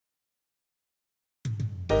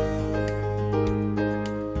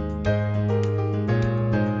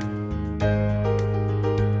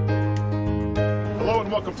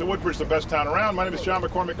welcome to Woodbridge, the best town around. My name is John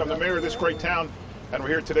McCormick. I'm the mayor of this great town, and we're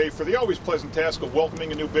here today for the always pleasant task of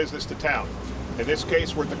welcoming a new business to town. In this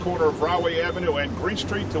case, we're at the corner of Rahway Avenue and Green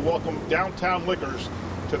Street to welcome Downtown Liquors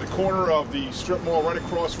to the corner of the strip mall right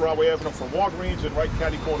across Rahway Avenue from Walgreens and right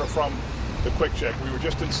catty corner from the Quick Check. We were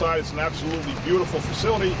just inside. It's an absolutely beautiful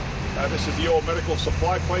facility. This is the old medical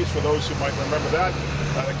supply place for those who might remember that.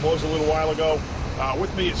 It closed a little while ago.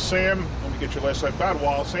 With me is Sam, let me get your last name,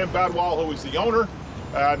 Badwal. Sam Badwal, who is the owner.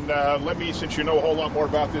 And let me, since you know a whole lot more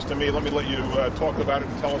about this than me, let me let you talk about it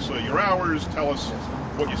and tell us your hours, tell us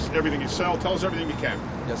what everything you sell, tell us everything you can.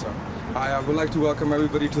 Yes, sir. I would like to welcome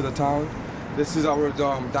everybody to the town. This is our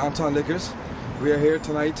Downtown Liquors. We are here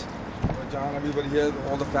tonight with John, everybody here,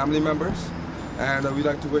 all the family members. And we'd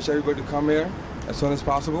like to wish everybody to come here as soon as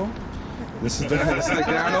possible. This is the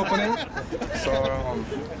grand opening. So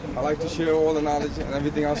I like to share all the knowledge and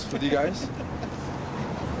everything else with you guys.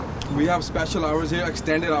 We have special hours here,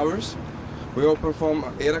 extended hours. We open from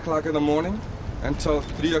 8 o'clock in the morning until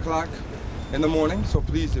 3 o'clock in the morning. So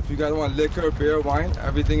please, if you guys want liquor, beer, wine,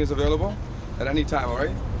 everything is available at any time, all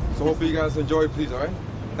right? So hope you guys enjoy, please, all right?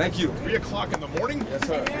 Thank you. 3 o'clock in the morning? Yes,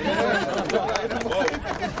 sir.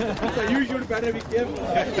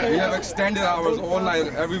 We have extended hours all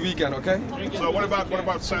night, every weekend, okay? So what about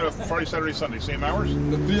Friday, Saturday, Sunday? Same hours?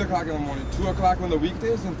 3 o'clock in the morning, 2 o'clock on the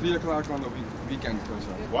weekdays, and 3 o'clock on the weekends.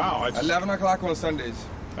 Wow. 11 o'clock on Sundays.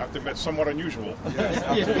 I have to admit, somewhat unusual. Yes,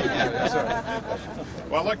 absolutely. Yes, sir.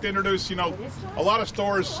 Well, I'd like to introduce, a lot of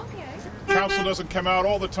stores, council doesn't come out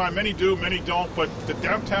all the time. Many do, many don't, but the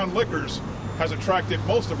Downtown Liquors has attracted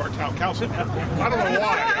most of our town councilmen. I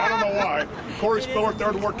don't know why. Corey Spiller,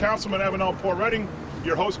 3rd Ward Councilman, Avenel Port Reading,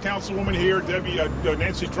 your host councilwoman here,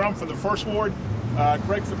 Nancy Drum from the 1st Ward,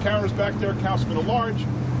 Greg Ficarra's back there, Councilman at Large,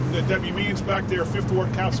 Debbie Means back there, 5th Ward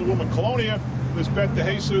Councilwoman Colonia, Lisbeth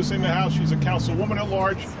DeJesus in the house, she's a councilwoman at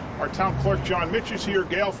large. Our town clerk, John Mitch, is here.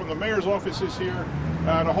 Gail from the mayor's office is here,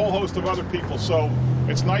 and a whole host of other people. So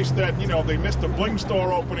it's nice that, they missed the Bling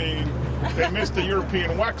store opening, they missed the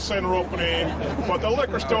European Wax Center opening, but the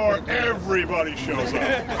liquor store, everybody shows up.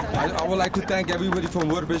 I would like to thank everybody from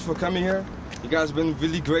Woodbridge for coming here. You guys have been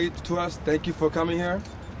really great to us. Thank you for coming here,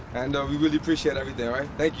 and we really appreciate everything, all right?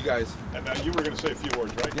 Thank you, guys. And you were going to say a few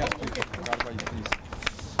words, right? Yes, please.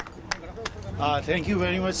 Thank you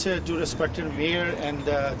very much to respected mayor, and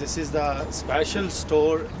this is the special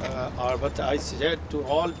store, or what I suggest to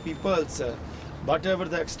all people, whatever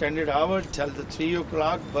the extended hour till the 3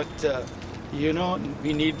 o'clock, but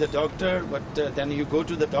we need the doctor, but then you go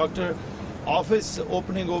to the doctor office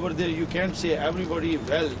opening over there, you can't say everybody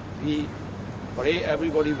well, we pray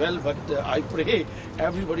everybody well, but I pray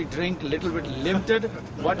everybody drink a little bit limited,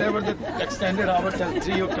 whatever the extended hour till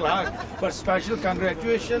 3 o'clock. But special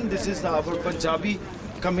congratulations, this is our Punjabi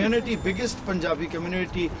community, biggest Punjabi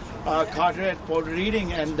community, Carteret, Port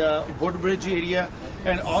Reading and Woodbridge area,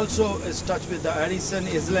 and also is touched with the Addison,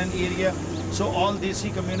 Island area. So all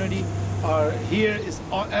Desi community are here,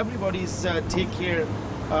 everybody is take care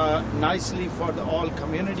nicely for the all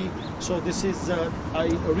community. So this is, I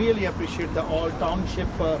really appreciate the all township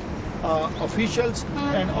officials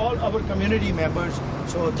and all our community members.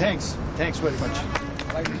 So thanks very much.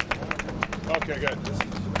 Okay, good.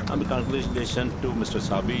 I'm a congratulations to Mr.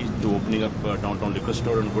 Sabi to opening up Downtown Liquor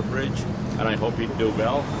Store in Woodbridge, and I hope he do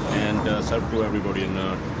well and serve to everybody in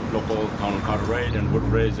local town of Carteret and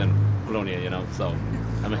Woodbridge and Colonia, So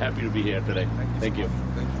I'm happy to be here today. Thank you.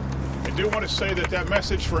 I do want to say that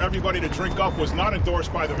message for everybody to drink up was not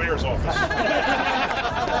endorsed by the mayor's office.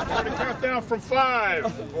 We're going to count down from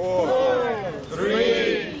 5, 4,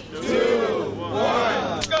 3, 2, 1.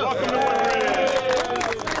 Welcome to Woodbridge.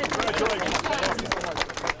 Congratulations.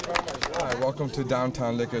 Hi, welcome to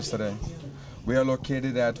Downtown Liquors today. We are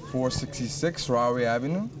located at 466 Rahway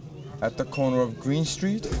Avenue at the corner of Green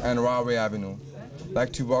Street and Rahway Avenue. I'd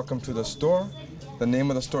like to welcome to the store. The name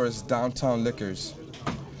of the store is Downtown Liquors.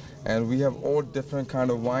 And we have all different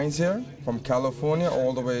kind of wines here, from California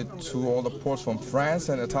all the way to all the ports from France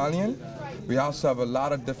and Italian. We also have a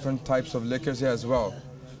lot of different types of liquors here as well.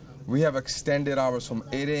 We have extended hours from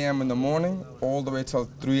 8 a.m. in the morning all the way till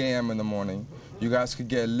 3 a.m. in the morning. You guys could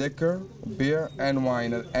get liquor, beer, and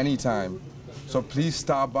wine at any time. So please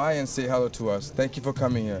stop by and say hello to us. Thank you for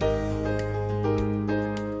coming here.